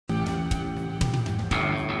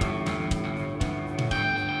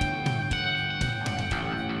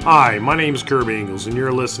Hi, my name is Kirby Ingles, and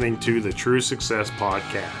you're listening to the True Success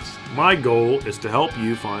Podcast. My goal is to help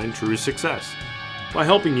you find true success by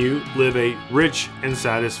helping you live a rich and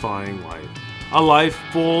satisfying life, a life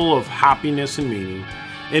full of happiness and meaning,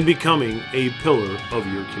 and becoming a pillar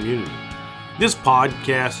of your community. This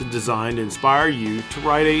podcast is designed to inspire you to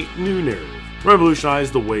write a new narrative,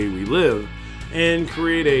 revolutionize the way we live, and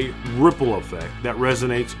create a ripple effect that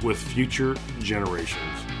resonates with future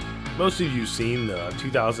generations. Most of you seen the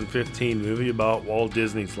 2015 movie about Walt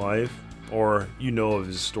Disney's life, or you know of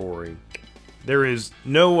his story. There is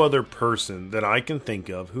no other person that I can think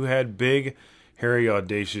of who had big, hairy,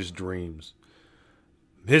 audacious dreams.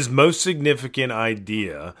 His most significant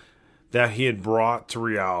idea that he had brought to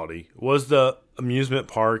reality was the amusement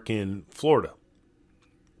park in Florida.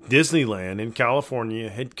 Disneyland in California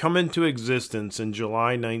had come into existence in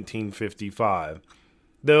July 1955.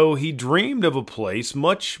 Though he dreamed of a place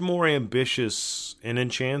much more ambitious and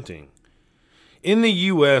enchanting. In the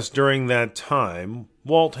U.S. during that time,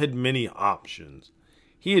 Walt had many options.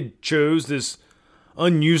 He had chose this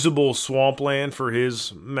unusable swampland for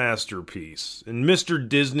his masterpiece, and Mr.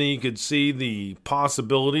 Disney could see the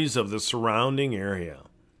possibilities of the surrounding area.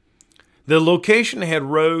 The location had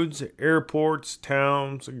roads, airports,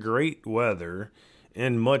 towns, great weather,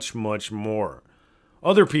 and much, much more.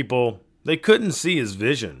 Other people, they couldn't see his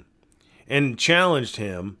vision and challenged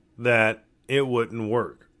him that it wouldn't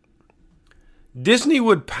work. Disney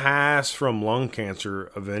would pass from lung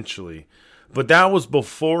cancer eventually, but that was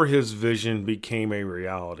before his vision became a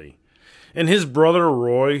reality. And his brother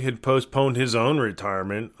Roy had postponed his own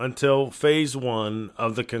retirement until phase 1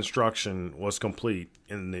 of the construction was complete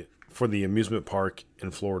for the amusement park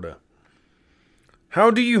in Florida.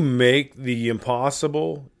 How do you make the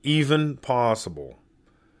impossible even possible?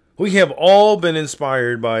 We have all been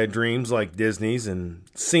inspired by dreams like Disney's and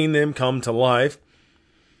seen them come to life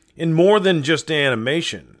in more than just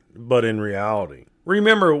animation, but in reality.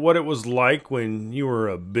 Remember what it was like when you were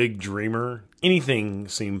a big dreamer? Anything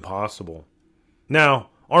seemed possible. Now,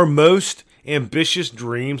 our most ambitious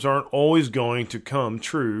dreams aren't always going to come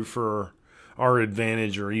true for our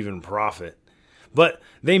advantage or even profit, but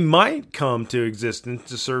they might come to existence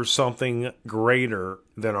to serve something greater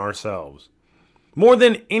than ourselves. More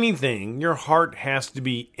than anything, your heart has to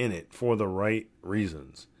be in it for the right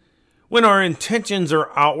reasons. When our intentions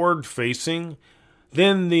are outward facing,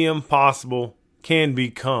 then the impossible can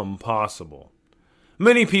become possible.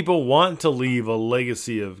 Many people want to leave a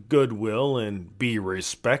legacy of goodwill and be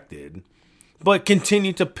respected, but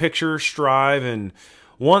continue to picture, strive, and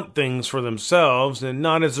want things for themselves and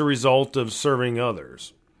not as a result of serving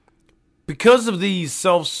others. Because of these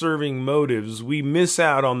self-serving motives, we miss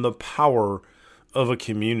out on the power of a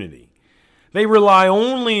community. They rely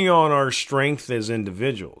only on our strength as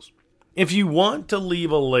individuals. If you want to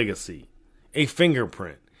leave a legacy, a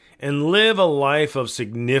fingerprint, and live a life of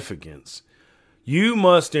significance, you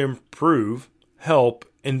must improve, help,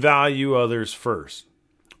 and value others first.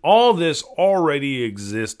 All this already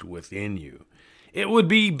exists within you. It would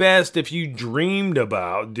be best if you dreamed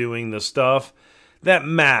about doing the stuff that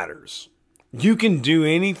matters. You can do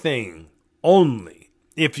anything only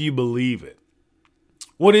if you believe it.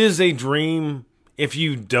 What is a dream if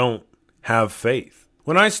you don't have faith?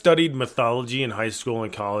 When I studied mythology in high school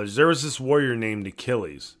and college, there was this warrior named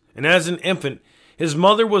Achilles. And as an infant, his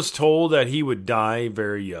mother was told that he would die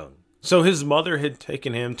very young. So his mother had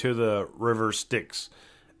taken him to the river Styx,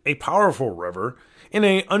 a powerful river in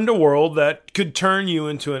an underworld that could turn you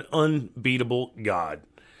into an unbeatable god.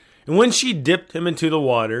 And when she dipped him into the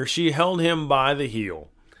water, she held him by the heel.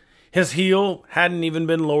 His heel hadn't even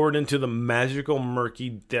been lowered into the magical murky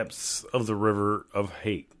depths of the river of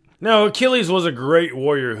hate. Now, Achilles was a great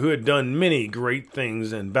warrior who had done many great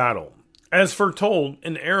things in battle. As foretold,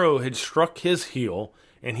 an arrow had struck his heel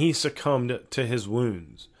and he succumbed to his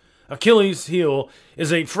wounds. Achilles' heel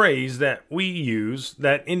is a phrase that we use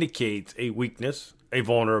that indicates a weakness, a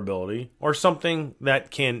vulnerability, or something that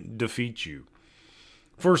can defeat you.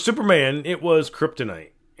 For Superman, it was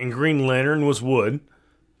kryptonite, and Green Lantern was wood.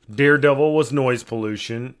 Daredevil was noise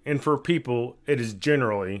pollution, and for people, it is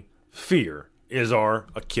generally fear is our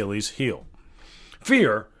Achilles heel.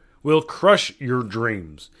 Fear will crush your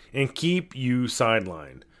dreams and keep you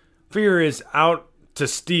sidelined. Fear is out to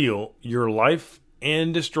steal your life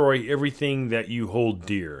and destroy everything that you hold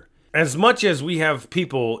dear. As much as we have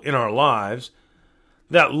people in our lives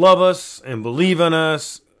that love us and believe in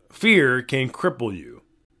us, fear can cripple you.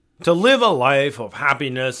 To live a life of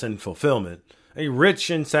happiness and fulfillment, a rich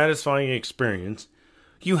and satisfying experience,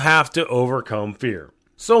 you have to overcome fear.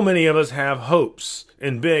 So many of us have hopes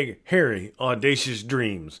and big, hairy, audacious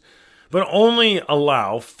dreams, but only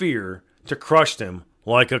allow fear to crush them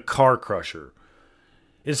like a car crusher.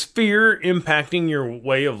 Is fear impacting your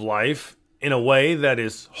way of life in a way that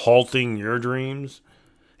is halting your dreams?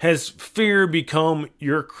 Has fear become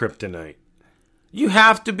your kryptonite? You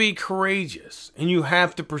have to be courageous and you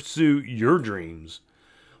have to pursue your dreams.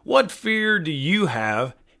 What fear do you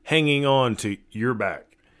have hanging on to your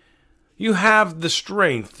back? You have the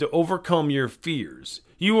strength to overcome your fears.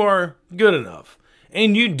 You are good enough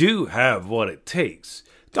and you do have what it takes.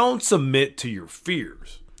 Don't submit to your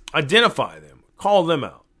fears. Identify them, call them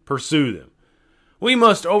out, pursue them. We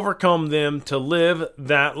must overcome them to live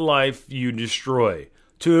that life you destroy,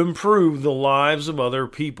 to improve the lives of other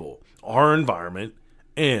people, our environment,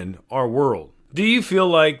 and our world. Do you feel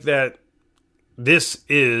like that this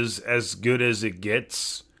is as good as it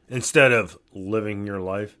gets instead of living your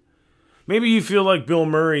life? Maybe you feel like Bill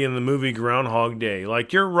Murray in the movie Groundhog Day,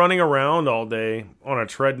 like you're running around all day on a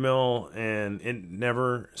treadmill and it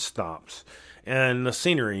never stops, and the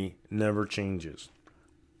scenery never changes.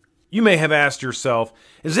 You may have asked yourself,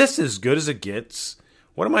 is this as good as it gets?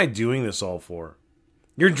 What am I doing this all for?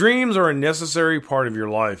 Your dreams are a necessary part of your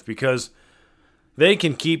life because they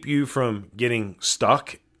can keep you from getting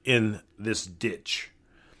stuck in this ditch.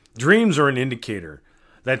 Dreams are an indicator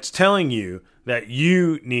that's telling you that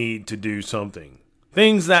you need to do something.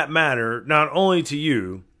 Things that matter not only to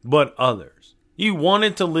you, but others. You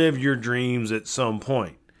wanted to live your dreams at some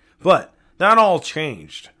point, but that all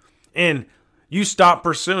changed, and you stopped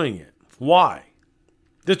pursuing it. Why?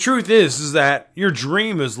 The truth is that your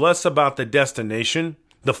dream is less about the destination,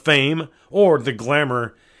 the fame, or the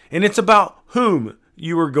glamour, and it's about whom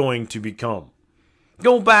you are going to become.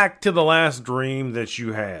 Go back to the last dream that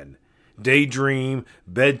you had. Daydream,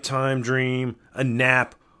 bedtime dream, a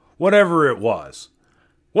nap, whatever it was.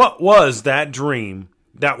 What was that dream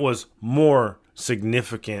that was more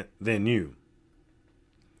significant than you?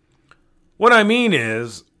 What I mean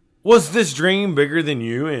is, was this dream bigger than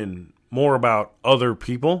you and more about other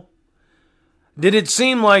people? Did it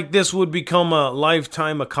seem like this would become a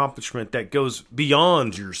lifetime accomplishment that goes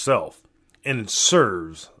beyond yourself and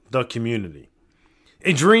serves the community?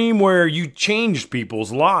 A dream where you changed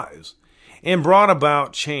people's lives and brought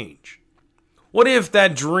about change. What if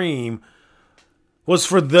that dream was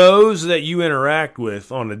for those that you interact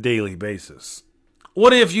with on a daily basis?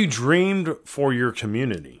 What if you dreamed for your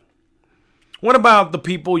community? What about the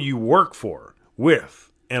people you work for,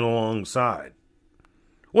 with, and alongside?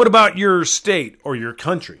 What about your state or your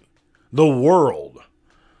country? The world?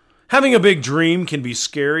 Having a big dream can be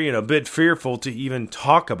scary and a bit fearful to even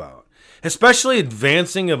talk about, especially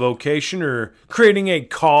advancing a vocation or creating a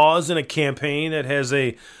cause in a campaign that has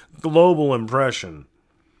a global impression.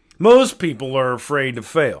 Most people are afraid to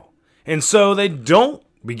fail, and so they don't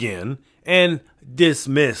begin and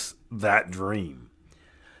dismiss that dream.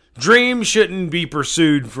 Dreams shouldn't be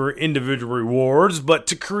pursued for individual rewards, but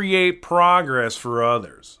to create progress for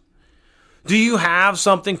others. Do you have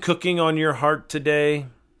something cooking on your heart today?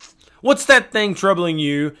 What's that thing troubling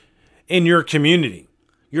you in your community,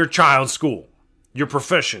 your child's school, your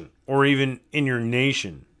profession, or even in your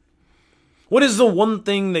nation? What is the one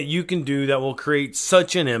thing that you can do that will create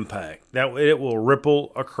such an impact that it will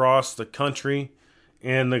ripple across the country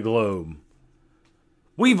and the globe?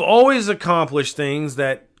 We've always accomplished things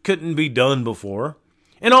that couldn't be done before,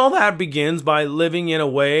 and all that begins by living in a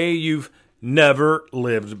way you've never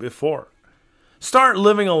lived before. Start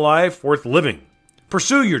living a life worth living.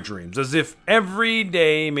 Pursue your dreams as if every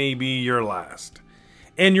day may be your last,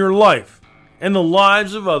 and your life and the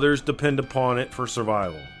lives of others depend upon it for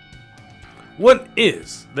survival. What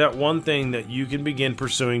is that one thing that you can begin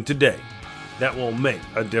pursuing today that will make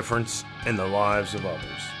a difference in the lives of others?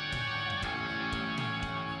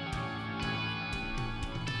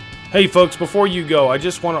 Hey folks, before you go, I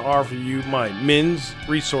just want to offer you my men's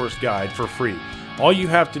resource guide for free. All you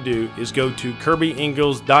have to do is go to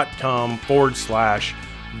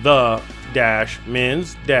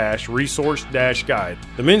kirbyingalls.com/the-men's-resource-guide.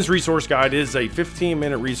 The Men's Resource Guide is a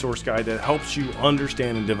 15-minute resource guide that helps you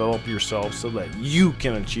understand and develop yourself so that you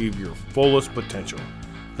can achieve your fullest potential.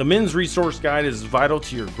 The Men's Resource Guide is vital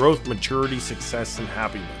to your growth, maturity, success, and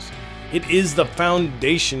happiness. It is the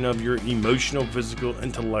foundation of your emotional, physical,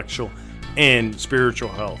 intellectual, and spiritual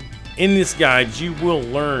health. In this guide, you will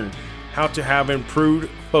learn how to have improved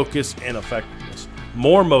focus and effectiveness,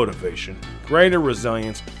 more motivation, greater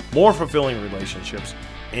resilience, more fulfilling relationships,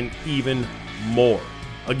 and even more.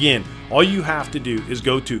 Again, all you have to do is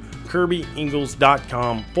go to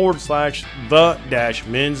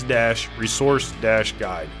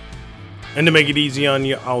kirbyingalls.com/the-men's-resource-guide. And to make it easy on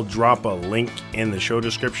you, I'll drop a link in the show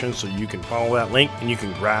description so you can follow that link and you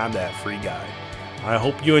can grab that free guide. I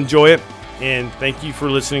hope you enjoy it, and thank you for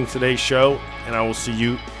listening to today's show, and I will see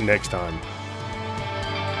you next time.